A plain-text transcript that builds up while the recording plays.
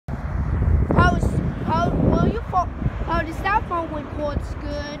record's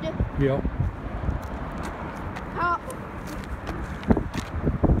good. Yep.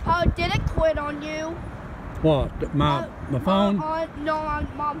 How did it quit on you? What? My phone? No, on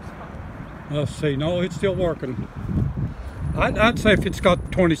Mom's phone. Let's see. No, it's still working. I'd say if it's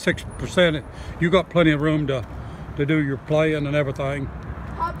got 26%, you got plenty of room to do your playing and everything.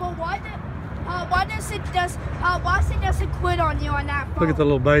 But why does it quit on you on that phone? Look at the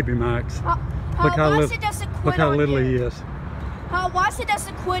little baby Max. Look how little he is. Why does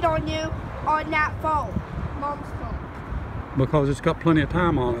it quit on you on that phone, Mom's phone? Because it's got plenty of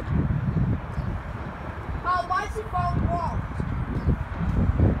time on it. Why is the phone locked?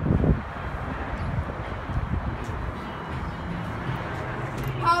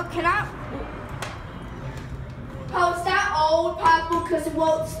 Is that old, Papa, because it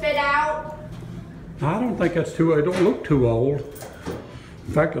won't spit out? I don't think that's too old. It don't look too old.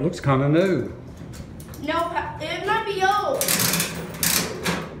 In fact, it looks kind of new. No, it might be old.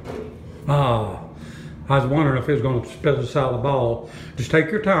 Ah, I was wondering if it was going to spit us out of the ball. Just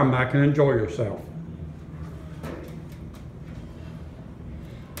take your time, Mac, and enjoy yourself.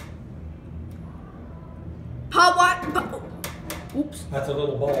 Oops. That's a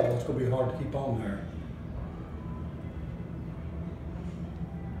little ball. It's going to be hard to keep on there.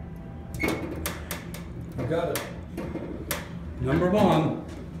 I got it. Number one.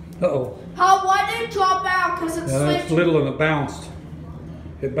 Uh-oh. Why did it drop out? Because it's It's little and it bounced.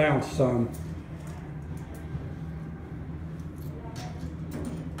 It bounced some.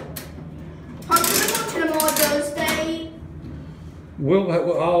 Can we go to the mall Thursday?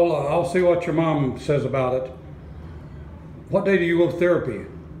 I'll see what your mom says about it. What day do you go to therapy?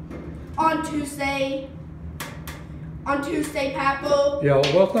 On Tuesday. On Tuesday, Papa. Yeah,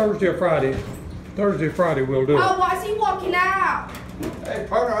 well, Thursday or Friday. Thursday or Friday we'll do it. Why is he walking out? Hey,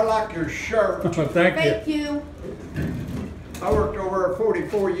 partner, I like your shirt. Thank you. I worked over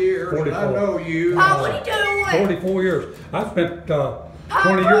 44 years, 44. and I know you. What are you doing? 44 years. I spent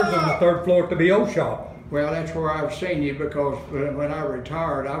 20 years on the third floor at the BO shop. Well, that's where I've seen you because when I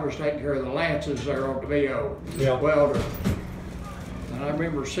retired, I was taking care of the lances there on the BO. Yeah. Welder. And I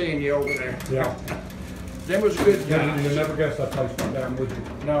remember seeing you over there. Yeah. That was a good time. You never guessed that place went down, would you?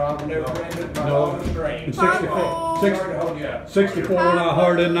 No, I've never been in my No. own dream. In Sorry to hold you up. 64 when I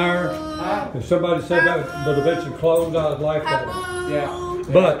heard in there. Huh? If somebody said that would eventually close, I'd like that. Yeah.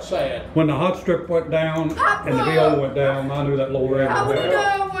 But sad. when the hot strip went down and the BO went down, I knew that little red What was are you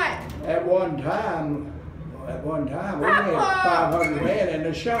there. doing? At one time, we had 500 men in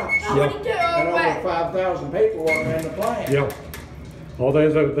the shops. What are you doing? And over 5,000 people working in the plant. Yeah. Oh,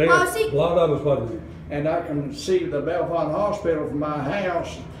 there's a lot of us, wasn't there? And I can see the Bellefonte Hospital from my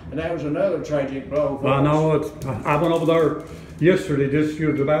house, and that was another tragic blow for I us. know. I went over there yesterday just to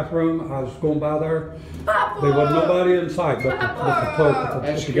use the bathroom. I was going by there. There wasn't nobody in sight but the clerk.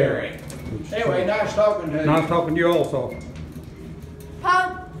 That's scary. Anyway, nice talking to you. Nice talking to you also.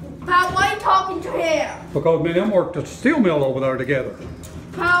 Why are you talking to him? Because me and him worked at the steel mill over there together.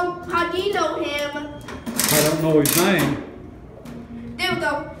 How do you know him? I don't know his name. There we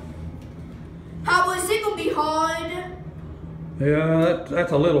go. How is it gonna be hard? Yeah,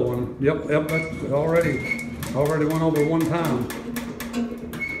 that's a little one. Yep, that's already went over one time.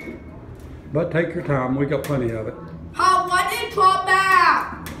 But take your time, we got plenty of it. Why did it drop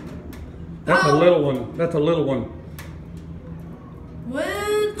out? That's a little one. That's a little one.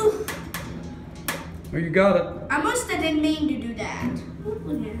 Oh, you got it. I must have didn't mean to do that.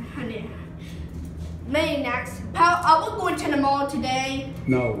 Maybe next. I was going to the mall today.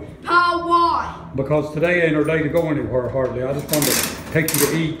 No. Why? Because today ain't our day to go anywhere hardly. I just wanted to take you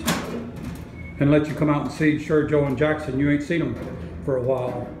to eat and let you come out and see Sure Joe and Jackson. You ain't seen them for a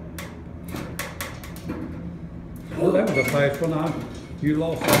while. Oh, that was a fast one. You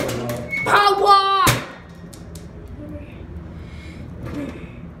lost that one. Why?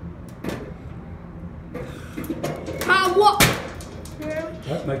 What?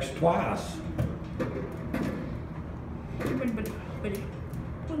 That makes twice.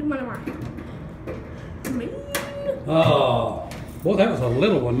 Oh, well, that was a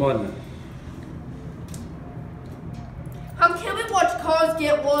little one, wasn't it? Can we watch cars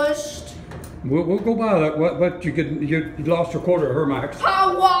get washed? We'll go by that. But you lost your quarter of her, Max.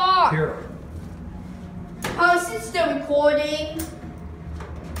 Why? Here. Is it still recording?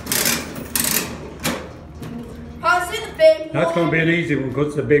 Is it the big one? That's going to be an easy one because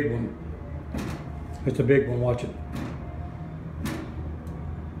it's a big one. It's a big one. Watch it.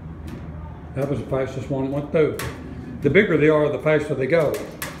 That was the fastest one that went through. The bigger they are, the faster they go.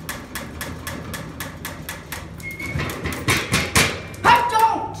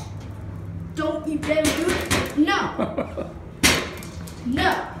 Don't you dare do it. No.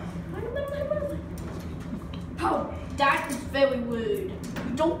 No. Oh, that is very rude.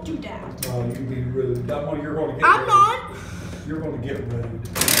 Don't do that. Oh, you be rude. You're going to get I'm rude. not. You're going to get rude.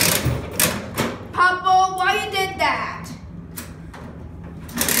 Papa, why you did that?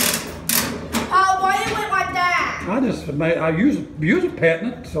 Papa, why you went like that? I use a petting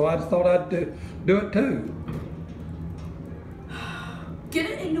it, so I just thought I'd do it too. Get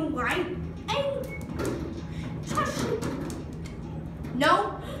it in the right angle.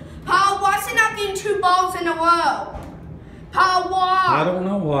 No. Papa, why is it not getting 2 balls in a row? Papa, why? I don't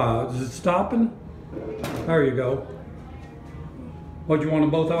know why. Is it stopping? There you go. What, you want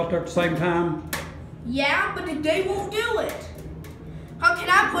them both out there at the same time? Yeah, but they won't do it. How can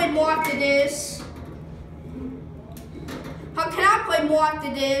I play more after this? How can I play more after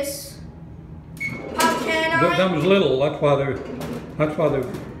this? How can I? That was little. That's why they're.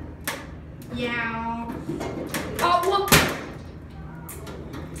 Yeah. What?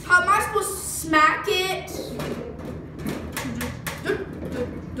 How am I supposed to smack it?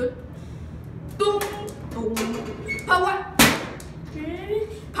 How what?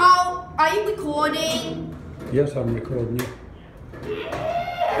 How are you recording? Yes, I'm recording you.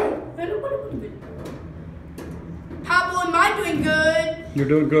 How am I doing good? You're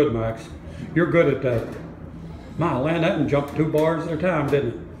doing good, Max. You're good at that. My land, that one jumped 2 bars at a time,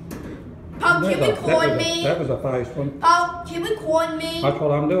 didn't it? How can you record me? That was a fast one. How can you record me? That's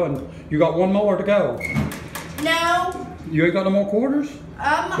what I'm doing. You got 1 more to go. No. You ain't got no more quarters?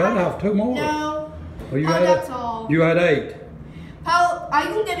 Gotta have 2 more. No. Well, That's all. You had 8. How are you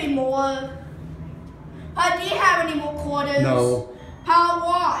gonna give me more? How do you have any more quarters? No. How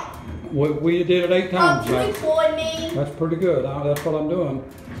why? We did it 8 times, Can you Max. record me? That's pretty good. That's what I'm doing.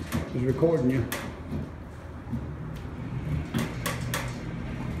 Is recording you.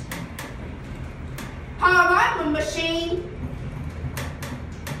 How I'm a machine.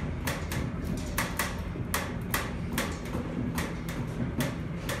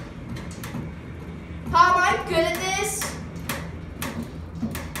 How am I good at this?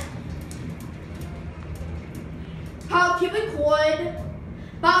 How can we record?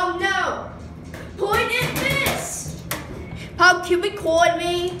 Oh no! Point at this! How can you record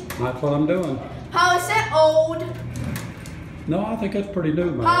me? That's what I'm doing. How is that old? No, I think that's pretty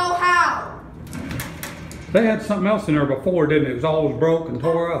new, Max. How? They had something else in there before, didn't it? It was always broke and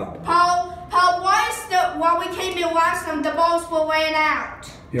tore up. While we came in last time, the balls were ran out.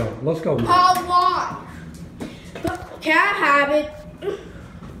 Yeah, let's go, Max. Why? Can I have it?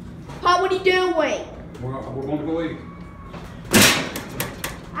 What are you doing? We're going to go eat.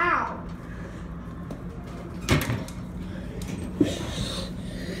 Ow.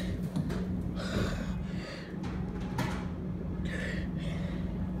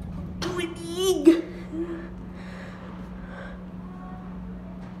 League.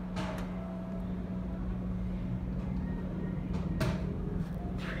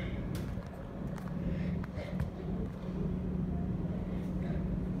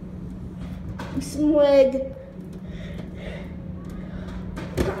 Some leg.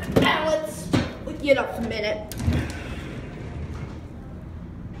 Balance. We'll get up for a minute.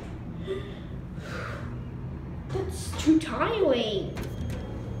 That's too tiring.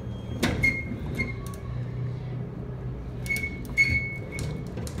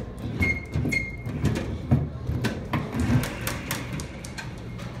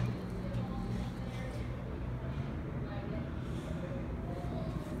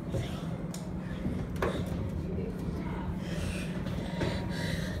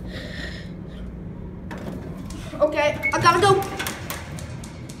 Okay, I gotta go.